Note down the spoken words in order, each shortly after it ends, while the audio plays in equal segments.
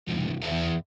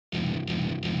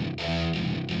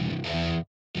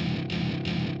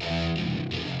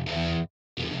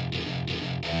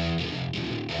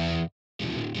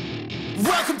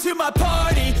to my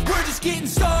party, we're just getting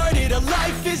started. A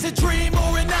life is a dream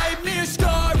or a nightmare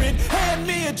scarring. Hand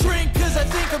me a drink cause I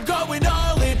think I'm going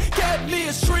all in. Get me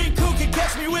a shrink who can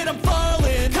catch me when I'm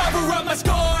falling. Cover up my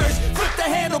scars, flip the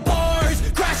handlebars,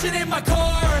 crashing in my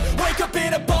car, wake up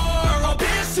in a bar. I'll be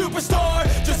a superstar,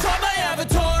 just on my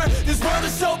avatar. This world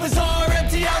is so bizarre,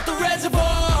 empty out the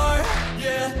reservoir.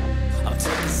 Yeah, I'm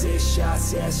taking 6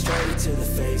 shots, yeah, straight to the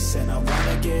face. And I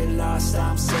wanna get lost,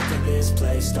 I'm sick of this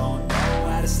place. Don't know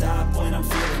how to stop when I'm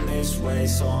feeling this way.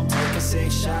 So I'm taking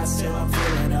 6 shots till I'm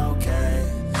feeling okay.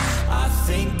 I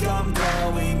think I'm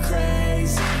going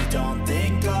crazy, don't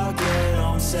think I'll get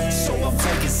home safe. So I'm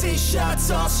taking 6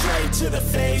 shots, all straight to the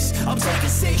face. I'm taking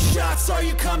 6 shots, are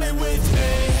you coming with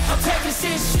me? I'm taking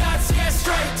 6 shots, yeah,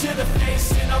 straight to the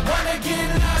face. And I wanna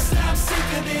get lost, I'm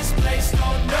sick of this place.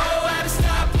 Don't know how to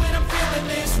stop when I'm feeling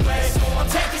this way. So I'm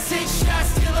taking 6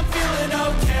 shots till I'm feeling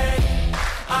okay.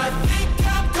 I think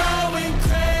I'm going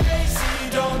crazy,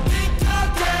 don't think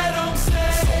I'll get home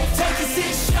safe. So I'm taking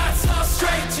 6 shots, all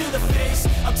straight to the face.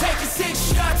 I'm taking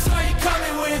 6 shots, are you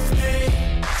coming with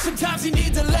me? Sometimes you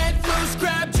need to let loose,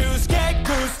 grab juice, get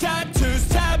goose, tattoos,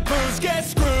 taboos, get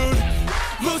screwed.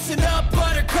 Loosen up,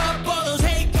 buttercup, all those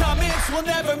hate comments will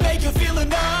never make you feel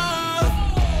enough.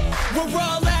 We're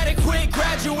all adequate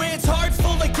graduates, heart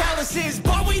full of calluses,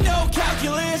 but we know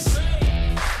calculus.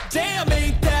 Damn,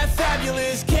 ain't that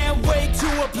fabulous? Can't wait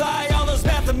to apply all those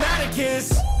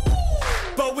mathematicus.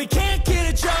 But we can't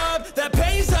get a job that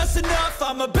pays us enough.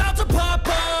 I'm about to pop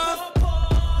off.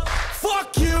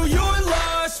 Fuck you, you're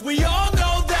lost. We all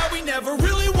know that we never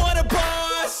really want a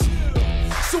boss.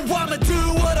 So I'ma do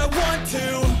what I want to,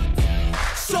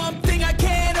 something I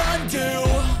can't undo.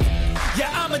 Yeah,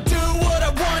 I'ma do what I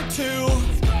want to,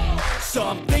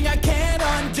 something I can't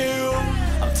undo.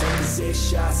 I'm taking 6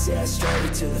 shots, yeah,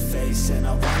 straight to the face. And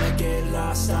I wanna get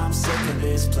lost, I'm sick of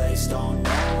this place. Don't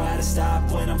know how to stop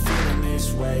when I'm feeling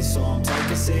this way. So I'm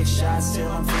taking 6 shots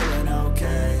till I'm feeling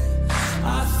okay.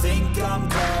 I think I'm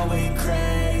going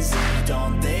crazy,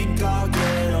 don't think I'll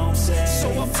get home safe. So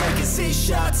I'm taking 6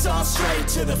 shots, all straight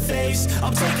to the face.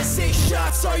 I'm taking 6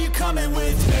 shots, are you coming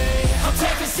with me? I'm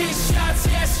taking 6 shots,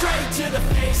 yeah, straight to the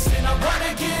face. And I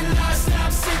wanna get lost,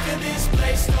 I'm sick of this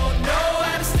place. Don't know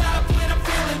how to stop when I'm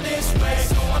feeling this way.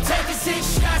 So I'm taking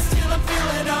 6 shots till I'm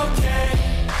feeling okay.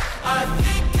 I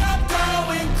think I'm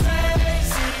going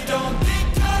crazy, don't think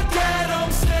I'll get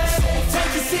home safe. So I'm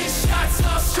taking 6 shots,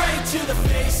 all straight to the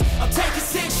face. I'm taking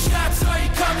 6 shots, are you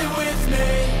coming with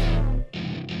me?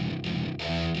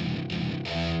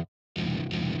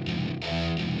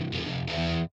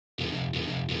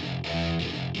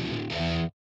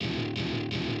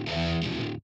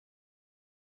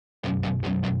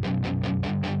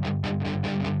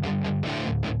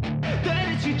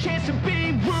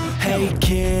 Hey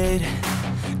kid,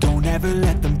 don't ever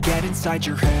let them get inside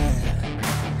your head.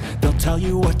 They'll tell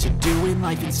you what to do in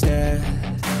life instead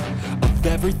of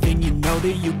everything you know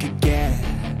that you could get.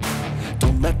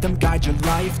 Don't let them guide your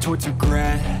life towards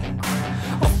regret.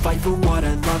 I'll fight for what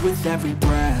I love with every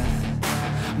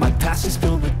breath. My past is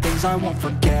filled with things I won't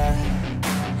forget.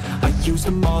 I use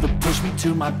them all to push me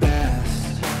to my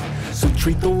best. So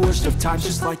treat the worst of times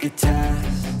just like a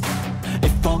test.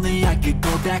 If only I could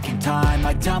go back in time,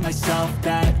 I'd tell myself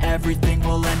that everything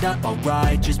will end up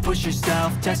alright. Just push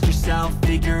yourself, test yourself,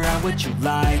 figure out what you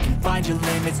like, and find your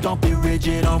limits, don't be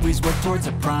rigid, always work towards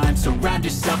a prime. Surround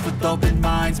yourself with open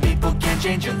minds, people can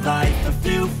change your life. A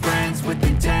few friends with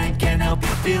intent can help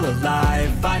you feel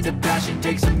alive. Find a passion,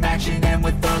 take some action, and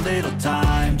with a little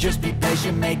time, just be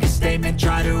patient, make a statement,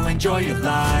 try to enjoy your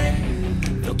life.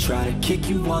 They'll try to kick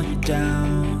you while you're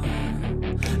down,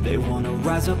 they wanna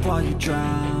rise up while you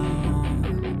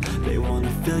drown. They wanna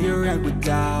fill your head with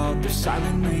doubt. They're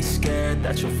silently scared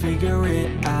that you'll figure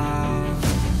it out.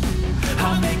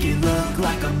 I'll make it look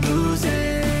like I'm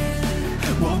losing,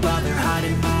 won't bother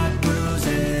hiding my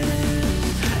bruises.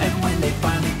 And when they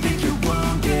finally think you're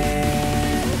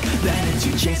wounded, then it's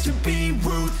your chance to be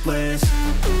ruthless.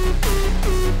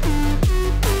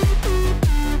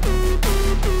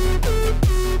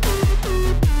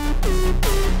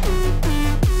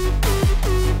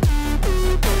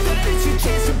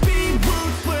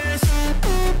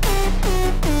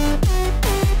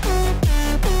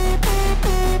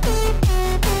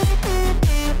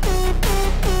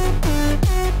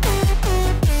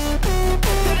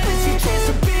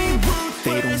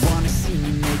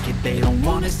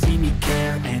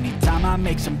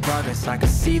 Make some progress, I can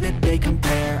see that they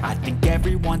compare. I think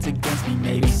everyone's against me,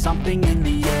 maybe something in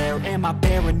the air. Am I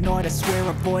paranoid? I swear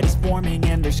a void is forming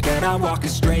and they're scared. I walk a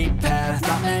straight path,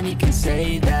 not many can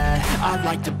say that. I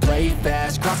like to play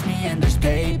fast, cross me and there's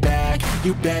payback. back.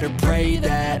 You better pray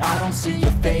that I don't see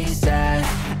your face at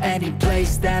any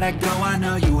place that I go. I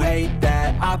know you hate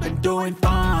that. I've been doing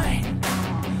fine,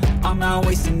 I'm not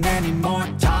wasting any more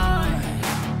time.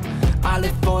 I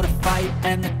live for the fight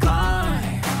and the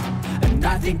climb, and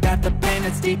I think that the pain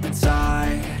that's deep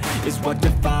inside is what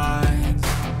defines.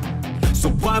 So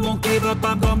I won't give up,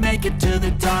 I'm gonna make it to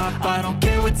the top. I don't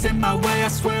care what's in my way, I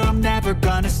swear I'm never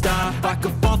gonna stop. I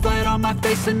could fall flat on my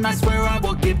face and I swear I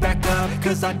will get back up,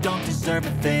 cause I don't deserve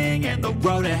a thing and the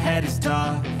road ahead is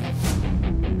tough.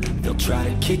 They'll try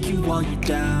to kick you while you're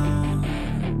down,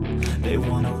 they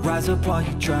wanna rise up while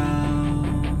you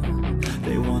drown.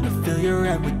 They wanna fill your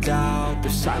head with doubt,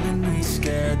 they're silently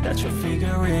scared that you'll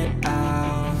figure it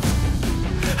out.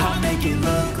 I'll make it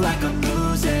look like I'm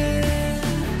losing,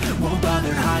 won't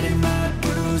bother hiding my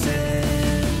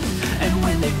bruises. And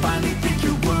when they finally think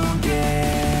you're wounded,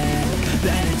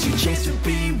 then it's your chance to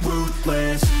be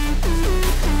ruthless.